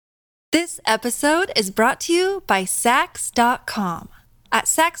This episode is brought to you by Sax.com. At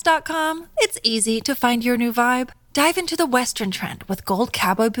Sax.com, it's easy to find your new vibe. Dive into the Western trend with gold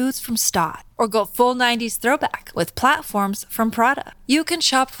cowboy boots from Stott, or go full 90s throwback with platforms from Prada. You can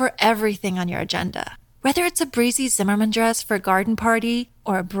shop for everything on your agenda, whether it's a breezy Zimmermann dress for a garden party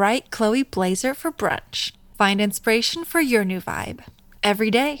or a bright Chloe blazer for brunch. Find inspiration for your new vibe every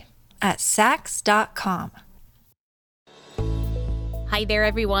day at Sax.com. Hi there,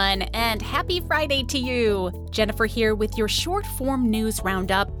 everyone, and happy Friday to you. Jennifer here with your short-form news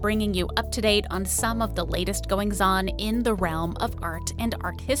roundup, bringing you up to date on some of the latest goings-on in the realm of art and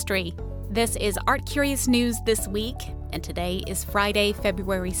art history. This is ArtCurious News this week, and today is Friday,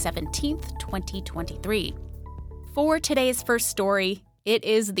 February 17th, 2023. For today's first story, it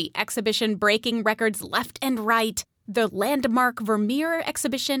is the exhibition breaking records left and right, the landmark Vermeer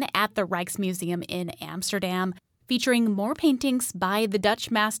exhibition at the Rijksmuseum in Amsterdam, featuring more paintings by the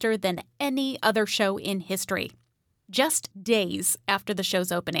Dutch master than any other show in history. Just days after the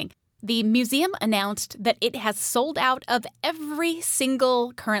show's opening, the museum announced that it has sold out of every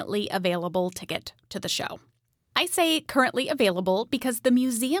single currently available ticket to the show. I say currently available because the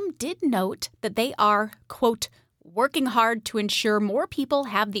museum did note that they are, quote, working hard to ensure more people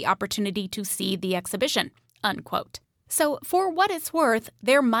have the opportunity to see the exhibition, unquote. So for what it's worth,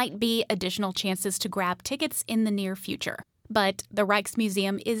 there might be additional chances to grab tickets in the near future. But the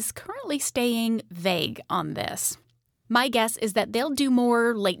Rijksmuseum is currently staying vague on this. My guess is that they'll do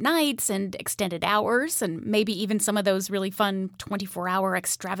more late nights and extended hours, and maybe even some of those really fun 24-hour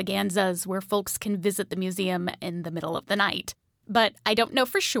extravaganzas where folks can visit the museum in the middle of the night. But I don't know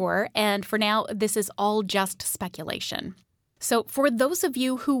for sure, and for now, this is all just speculation. So for those of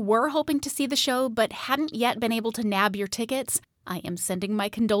you who were hoping to see the show but hadn't yet been able to nab your tickets, I am sending my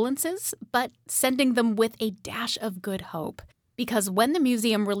condolences, but sending them with a dash of good hope. Because when the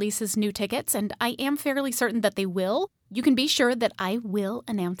museum releases new tickets, and I am fairly certain that they will, you can be sure that I will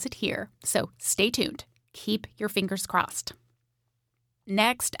announce it here. So stay tuned. Keep your fingers crossed.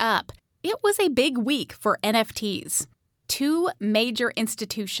 Next up, it was a big week for NFTs. Two major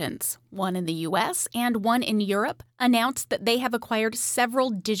institutions, one in the US and one in Europe, announced that they have acquired several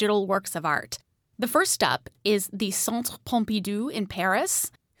digital works of art. The first up is the Centre Pompidou in Paris,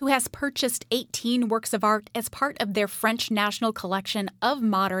 who has purchased 18 works of art as part of their French national collection of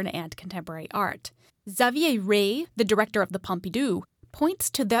modern and contemporary art. Xavier Rey, the director of the Pompidou, points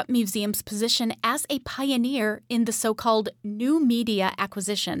to that museum's position as a pioneer in the so-called new media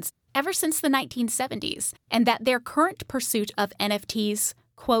acquisitions ever since the 1970s, and that their current pursuit of NFTs,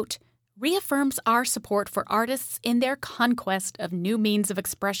 quote, reaffirms our support for artists in their conquest of new means of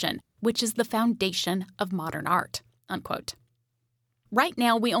expression, which is the foundation of modern art, unquote. Right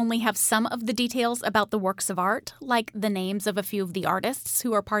now, we only have some of the details about the works of art, like the names of a few of the artists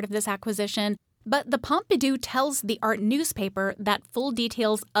who are part of this acquisition, but the Pompidou tells the art newspaper that full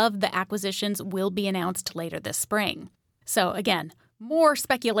details of the acquisitions will be announced later this spring. So again, more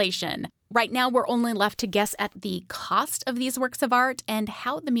speculation. Right now, we're only left to guess at the cost of these works of art and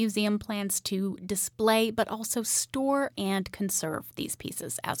how the museum plans to display but also store and conserve these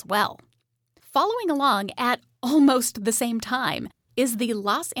pieces as well. Following along at almost the same time is the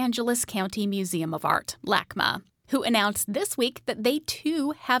Los Angeles County Museum of Art, LACMA, who announced this week that they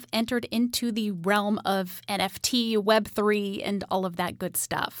too have entered into the realm of NFT, Web3, and all of that good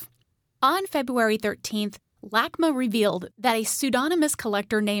stuff. On February 13th, LACMA revealed that a pseudonymous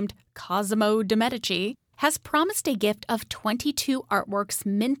collector named Cosimo de' Medici has promised a gift of 22 artworks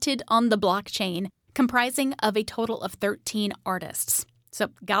minted on the blockchain, comprising of a total of 13 artists. So,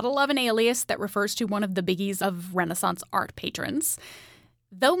 gotta love an alias that refers to one of the biggies of Renaissance art patrons.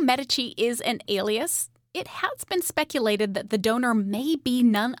 Though Medici is an alias, it has been speculated that the donor may be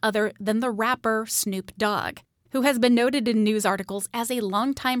none other than the rapper Snoop Dogg, who has been noted in news articles as a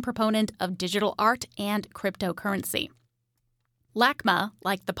longtime proponent of digital art and cryptocurrency. LACMA,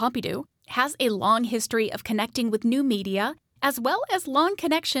 like the Pompidou, has a long history of connecting with new media, as well as long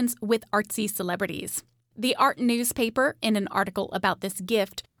connections with artsy celebrities. The art newspaper, in an article about this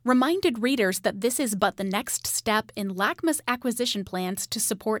gift, reminded readers that this is but the next step in LACMA's acquisition plans to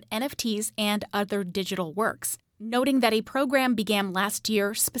support NFTs and other digital works, noting that a program began last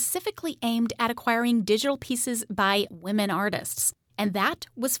year specifically aimed at acquiring digital pieces by women artists, and that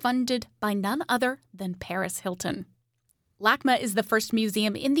was funded by none other than Paris Hilton. LACMA is the first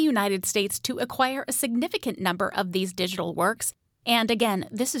museum in the United States to acquire a significant number of these digital works, and again,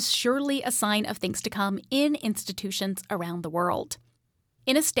 this is surely a sign of things to come in institutions around the world.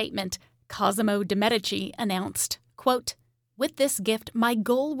 In a statement, Cosimo de' Medici announced, quote, "With this gift, my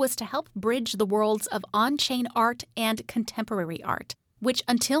goal was to help bridge the worlds of on-chain art and contemporary art. which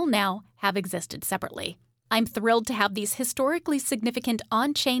until now have existed separately. I'm thrilled to have these historically significant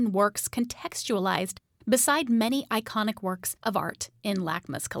on-chain works contextualized beside many iconic works of art in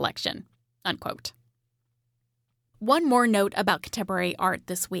LACMA's collection." Unquote. One more note about contemporary art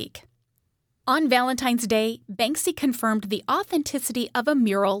this week. On Valentine's Day, Banksy confirmed the authenticity of a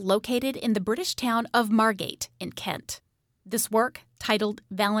mural located in the British town of Margate in Kent. This work, titled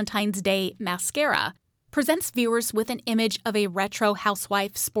Valentine's Day Mascara, presents viewers with an image of a retro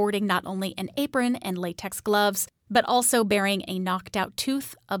housewife sporting not only an apron and latex gloves, but also bearing a knocked-out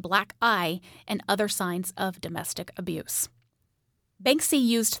tooth, a black eye, and other signs of domestic abuse. Banksy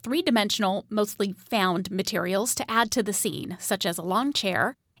used three-dimensional, mostly found materials to add to the scene, such as a long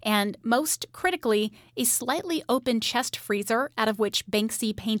chair, and, most critically, a slightly open chest freezer out of which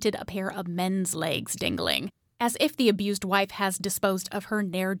Banksy painted a pair of men's legs dangling, as if the abused wife has disposed of her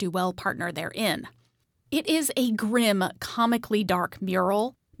ne'er-do-well partner therein. It is a grim, comically dark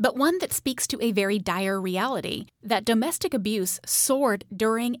mural, but one that speaks to a very dire reality, that domestic abuse soared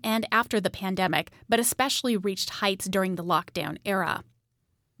during and after the pandemic, but especially reached heights during the lockdown era.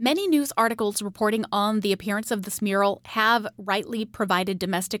 Many news articles reporting on the appearance of this mural have rightly provided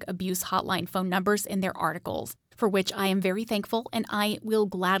domestic abuse hotline phone numbers in their articles, for which I am very thankful, and I will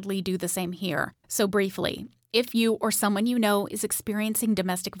gladly do the same here. So briefly, if you or someone you know is experiencing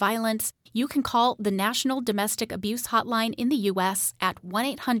domestic violence, you can call the National Domestic Abuse Hotline in the U.S. at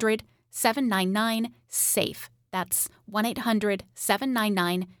 1-800-799-SAFE. That's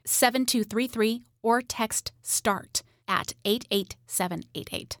 1-800-799-7233, or text START at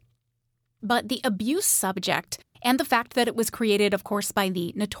 88788. But the abuse subject, and the fact that it was created, of course, by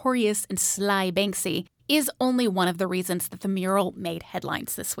the notorious and sly Banksy, is only one of the reasons that the mural made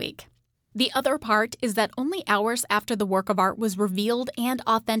headlines this week. The other part is that only hours after the work of art was revealed and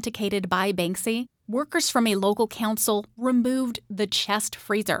authenticated by Banksy, workers from a local council removed the chest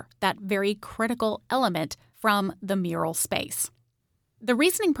freezer, that very critical element, from the mural space. The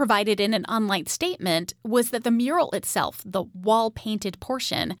reasoning provided in an online statement was that the mural itself, the wall-painted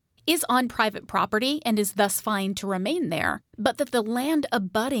portion, is on private property and is thus fine to remain there, but that the land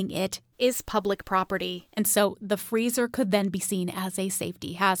abutting it is public property, and so the freezer could then be seen as a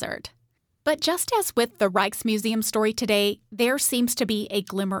safety hazard. But just as with the Rijksmuseum story today, there seems to be a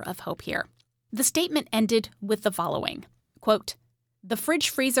glimmer of hope here. The statement ended with the following, quote, "The fridge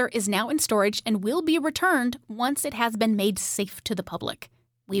freezer is now in storage and will be returned once it has been made safe to the public.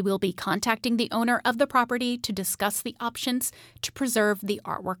 We will be contacting the owner of the property to discuss the options to preserve the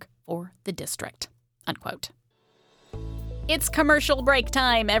artwork for the district." Unquote. It's commercial break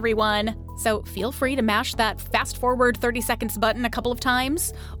time, everyone. So feel free to mash that fast forward 30 seconds button a couple of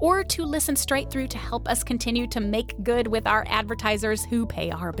times, or to listen straight through to help us continue to make good with our advertisers who pay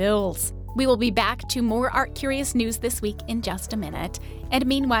our bills. We will be back to more ArtCurious news this week in just a minute. And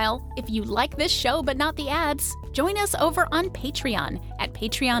meanwhile, if you like this show but not the ads, join us over on Patreon at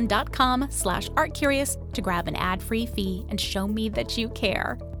patreon.com/ArtCurious to grab an ad-free fee and show me that you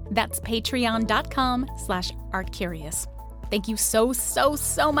care. That's patreon.com/ArtCurious. Thank you so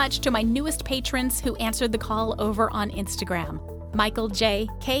much to my newest patrons who answered the call over on Instagram: Michael J,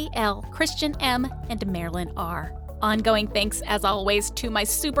 KL, Christian M, and Marilyn R. Ongoing thanks, as always, to my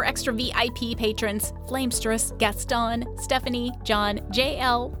super extra VIP patrons: Flamestress, Gaston, Stephanie, John,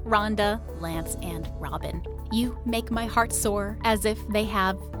 JL, Rhonda, Lance, and Robin. You make my heart soar as if they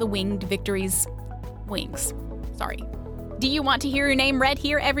have the winged victory's wings. Sorry. Do you want to hear your name read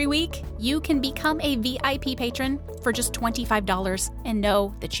here every week? You can become a VIP patron for just $25 and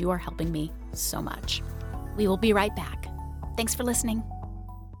know that you are helping me so much. We will be right back. Thanks for listening.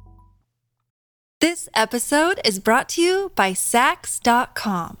 This episode is brought to you by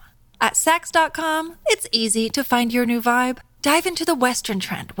Saks.com. At Saks.com, it's easy to find your new vibe. Dive into the Western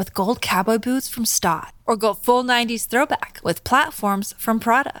trend with gold cowboy boots from Stott, or go full 90s throwback with platforms from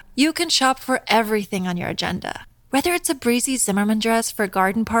Prada. You can shop for everything on your agenda, whether it's a breezy Zimmermann dress for a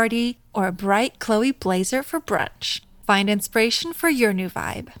garden party or a bright Chloe blazer for brunch. Find inspiration for your new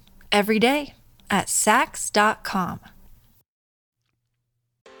vibe every day at Saks.com.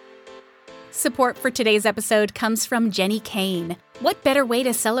 Support for today's episode comes from Jenny Kane. What better way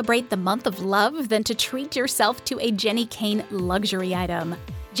to celebrate the month of love than to treat yourself to a Jenny Kane luxury item?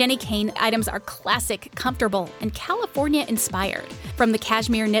 Jenny Kane items are classic, comfortable, and California-inspired. From the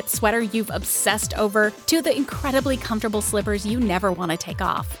cashmere knit sweater you've obsessed over to the incredibly comfortable slippers you never want to take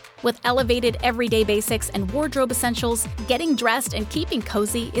off. With elevated everyday basics and wardrobe essentials, getting dressed and keeping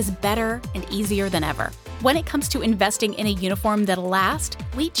cozy is better and easier than ever. When it comes to investing in a uniform that'll last,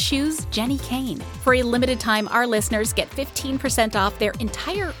 we choose Jenny Kane. For a limited time, our listeners get 15% off their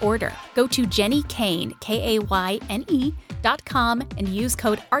entire order. Go to JennyKane, JennyKane.com and use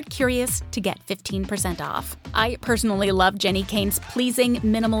code ArtCurious to get 15% off. I personally love Jenny Kane's pleasing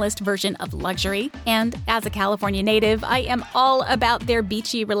minimalist version of luxury, and as a California native, I am all about their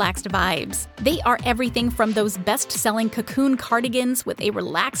beachy, relaxed vibes. They are everything from those best-selling cocoon cardigans with a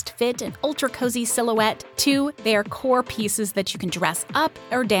relaxed fit and ultra-cozy silhouette to their core pieces that you can dress up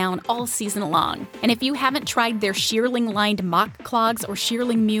or down all season long. And if you haven't tried their shearling-lined mock clogs or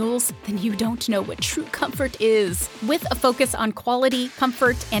shearling mules, then you don't know what true comfort is. With a focus on quality,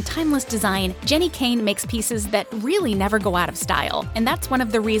 comfort, and timeless design, Jenny Kane makes pieces that really never go out of style. And that's one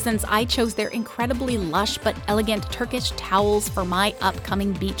of the reasons I chose their incredibly lush but elegant Turkish towels for my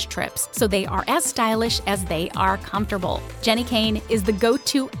upcoming beach trips. So they are as stylish as they are comfortable. Jenny Kane is the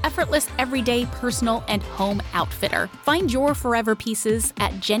go-to effortless everyday personal and home outfitter. Find your forever pieces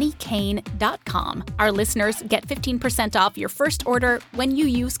at JennyKane.com. Our listeners get 15% off your first order when you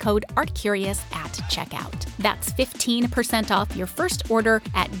use code ArtCurious at checkout. That's 15% off your first order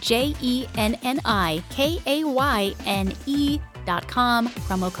at JennyKayne.com,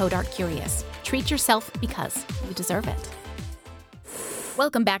 promo code ArtCurious. Treat yourself because you deserve it.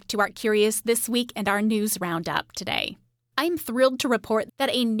 Welcome back to ArtCurious This Week and our news roundup today. I'm thrilled to report that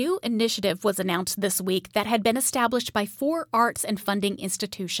a new initiative was announced this week that had been established by 4 arts and funding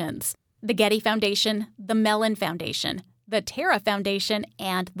institutions: the Getty Foundation, the Mellon Foundation, the Terra Foundation,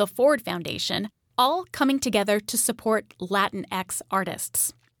 and the Ford Foundation, all coming together to support Latinx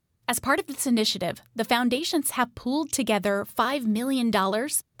artists. As part of this initiative, the foundations have pooled together $5 million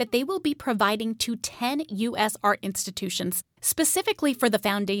that they will be providing to 10 U.S. art institutions, specifically for the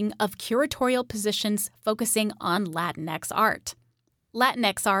founding of curatorial positions focusing on Latinx art.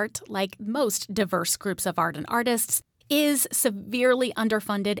 Latinx art, like most diverse groups of art and artists, is severely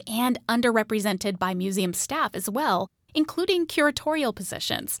underfunded and underrepresented by museum staff as well, including curatorial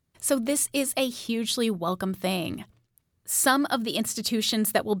positions. So this is a hugely welcome thing. Some of the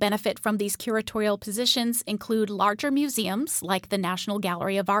institutions that will benefit from these curatorial positions include larger museums like the National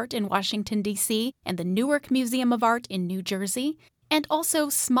Gallery of Art in Washington, D.C., and the Newark Museum of Art in New Jersey, and also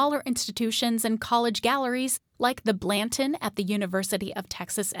smaller institutions and college galleries like the Blanton at the University of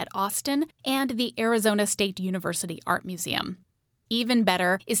Texas at Austin and the Arizona State University Art Museum. Even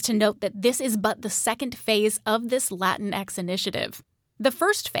better is to note that this is but the second phase of this Latinx initiative. The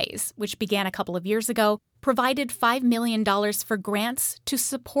first phase, which began a couple of years ago, provided $5 million for grants to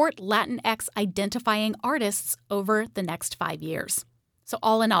support Latinx identifying artists over the next 5 years. So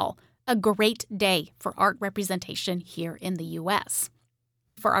all in all, a great day for art representation here in the U.S.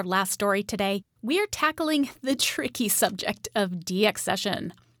 For our last story today, we're tackling the tricky subject of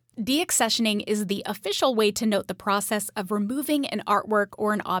deaccession. Deaccessioning is the official way to note the process of removing an artwork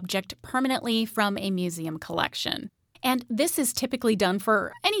or an object permanently from a museum collection. And this is typically done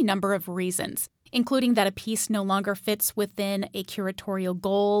for any number of reasons, including that a piece no longer fits within a curatorial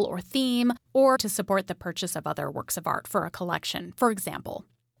goal or theme, or to support the purchase of other works of art for a collection, for example.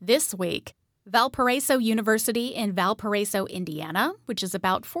 This week, Valparaiso University in Valparaiso, Indiana, which is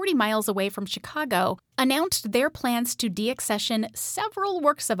about 40 miles away from Chicago, announced their plans to deaccession several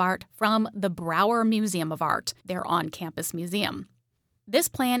works of art from the Brauer Museum of Art, their on-campus museum. This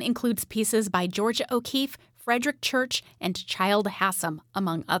plan includes pieces by Georgia O'Keeffe, Frederick Church, and Childe Hassam,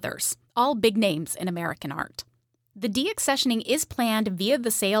 among others, all big names in American art. The deaccessioning is planned via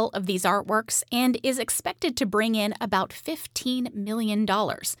the sale of these artworks and is expected to bring in about $15 million,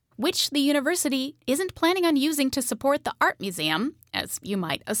 which the university isn't planning on using to support the art museum, as you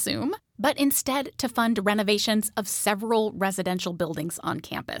might assume, but instead to fund renovations of several residential buildings on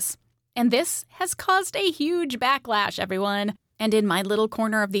campus. And this has caused a huge backlash, everyone. And in my little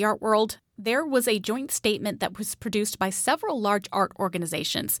corner of the art world, there was a joint statement that was produced by several large art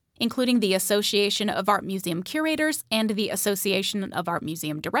organizations, including the Association of Art Museum Curators and the Association of Art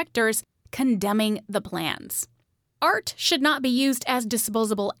Museum Directors, condemning the plans. Art should not be used as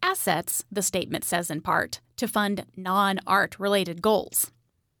disposable assets, the statement says in part, to fund non-art-related goals.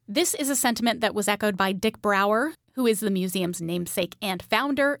 This is a sentiment that was echoed by Dick Brauer, who is the museum's namesake and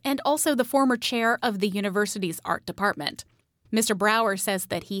founder, and also the former chair of the university's art department. Mr. Brauer says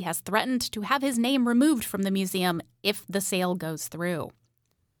that he has threatened to have his name removed from the museum if the sale goes through.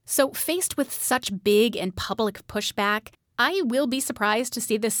 So, faced with such big and public pushback, I will be surprised to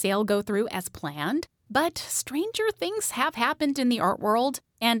see the sale go through as planned, but stranger things have happened in the art world,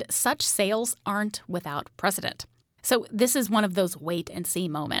 and such sales aren't without precedent. So this is one of those wait-and-see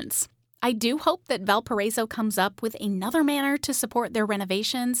moments. I do hope that Valparaiso comes up with another manner to support their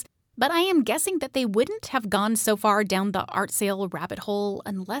renovations, but I am guessing that they wouldn't have gone so far down the art sale rabbit hole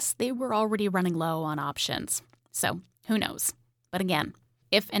unless they were already running low on options. So, who knows? But again,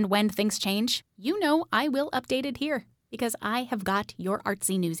 if and when things change, you know I will update it here. because I have got your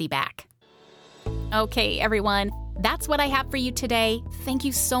artsy newsy back. Okay, everyone, that's what I have for you today. Thank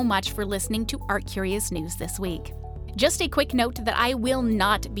you so much for listening to ArtCurious News this week. Just a quick note that I will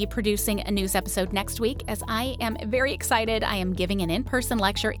not be producing a news episode next week, as I am very excited. I am giving an in-person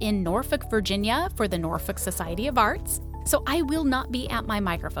lecture in Norfolk, Virginia for the Norfolk Society of Arts, so I will not be at my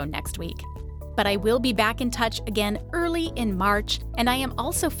microphone next week. But I will be back in touch again early in March, and I am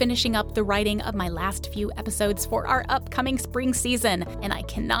also finishing up the writing of my last few episodes for our upcoming spring season, and I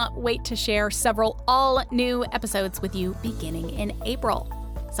cannot wait to share several all-new episodes with you beginning in April.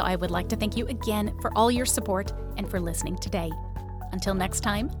 So I would like to thank you again for all your support and for listening today. Until next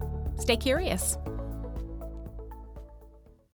time, stay curious.